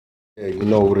Hey, you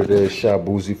know what it is,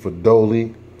 Shabozzy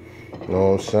Fadoly. You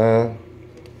know what I'm saying?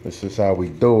 This is how we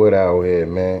do it out here,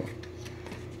 man.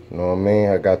 You know what I mean?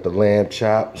 I got the lamb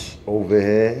chops over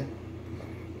here. You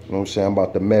know what I'm saying? I'm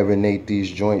about to marinate these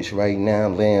joints right now.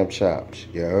 Lamb chops,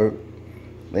 you heard?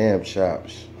 Lamb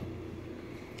chops.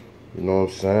 You know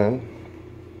what I'm saying?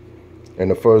 In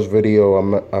the first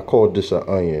video, I called this an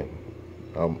onion.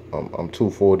 I'm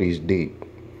 240s deep.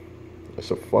 It's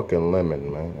a fucking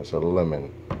lemon, man. It's a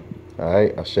lemon.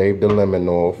 Alright, I shaved the lemon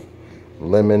off.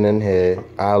 Lemon in here,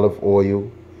 olive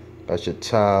oil, got your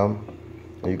thyme,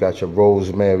 and you got your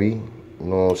rosemary, you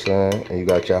know what I'm saying? And you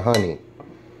got your honey.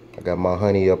 I got my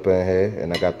honey up in here,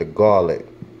 and I got the garlic.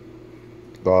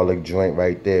 Garlic joint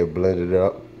right there, blended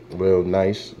up real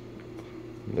nice.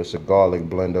 This is a garlic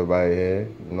blender right here,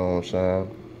 you know what I'm saying?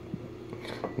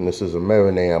 And this is a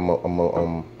marinade. I'm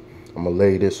gonna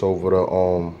lay this over the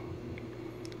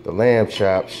lamb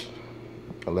chops.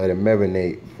 I let it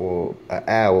marinate for an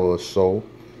hour or so.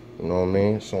 You know what I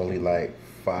mean? It's only like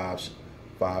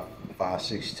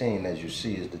 5:16 as you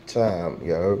see is the time,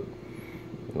 you heard?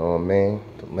 You know what I mean?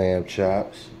 The lamb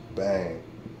chops, bang.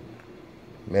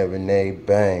 Marinade,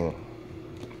 bang.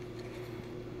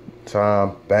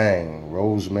 Thyme, bang.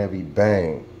 Rosemary,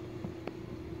 bang.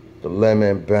 The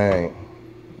lemon, bang.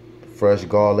 Fresh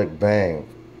garlic, bang.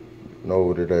 You know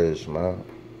what it is, man.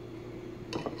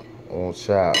 On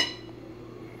top.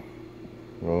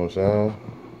 You know what I'm saying?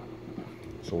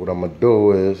 So what I'm gonna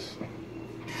do is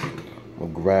I'm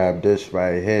gonna grab this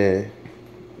right here.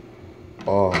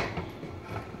 Hold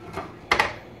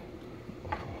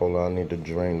on, I need to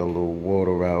drain the little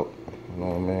water out. You know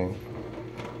what I mean?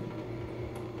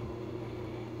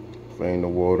 Drain the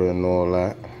water and all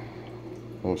that. You know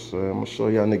what I'm saying? I'm gonna show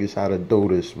y'all niggas how to do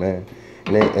this, man.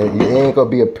 And it ain't gonna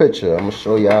be a picture. I'm gonna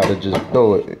show you how to just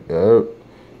do it. Yeah.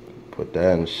 Put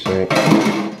that in the sink.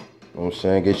 You know what I'm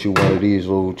saying? Get you one of these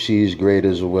little cheese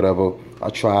graters or whatever. I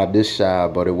tried this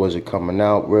side, but it wasn't coming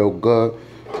out real good.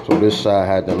 So this side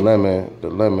had the lemon. The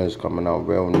lemon is coming out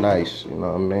real nice. You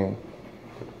know what I mean?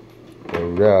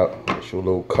 And yeah, it's your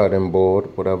little cutting board,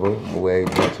 whatever. Move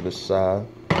everything to the side.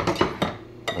 You know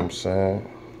what I'm saying?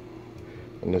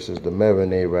 And this is the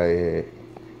marinade right here.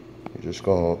 You're just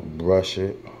gonna brush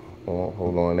it. Oh,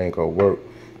 hold on, it ain't gonna work.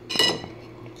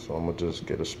 So I'm gonna just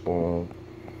get a spoon.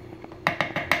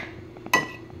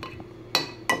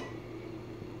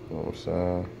 You know what I'm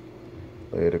saying?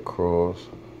 Lay it across.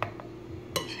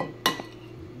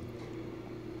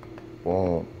 Boom. You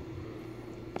know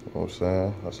what I'm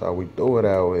saying? That's how we do it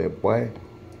out here, boy.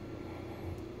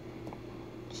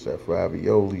 It's that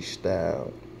ravioli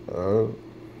style. I'm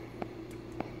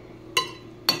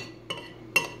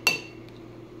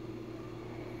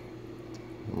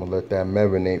gonna let that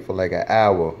marinate for like an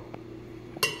hour.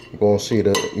 You're gonna see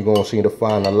the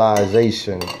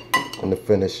finalization and the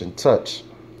finishing touch.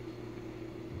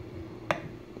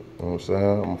 You know what I'm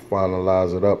saying? I'm gonna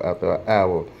finalize it up after an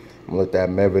hour. I'm gonna let that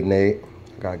marinate. I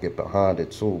gotta get behind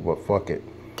it too, but fuck it.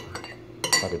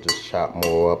 I could just chop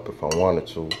more up if I wanted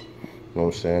to. You know what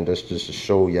I'm saying? That's just to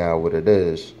show y'all what it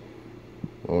is. You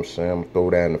know what I'm saying? I'm gonna throw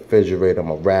that in the refrigerator. I'm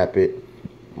gonna wrap it.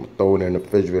 I'm gonna throw it in the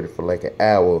refrigerator for like an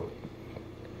hour.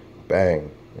 Bang.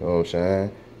 You know what I'm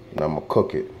saying? And I'm gonna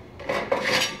cook it.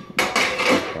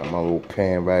 Got my little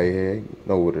pan right here. You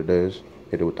know what it is.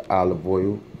 Hit it with the olive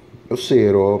oil. You'll see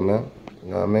it all, man. You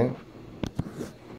know what I mean?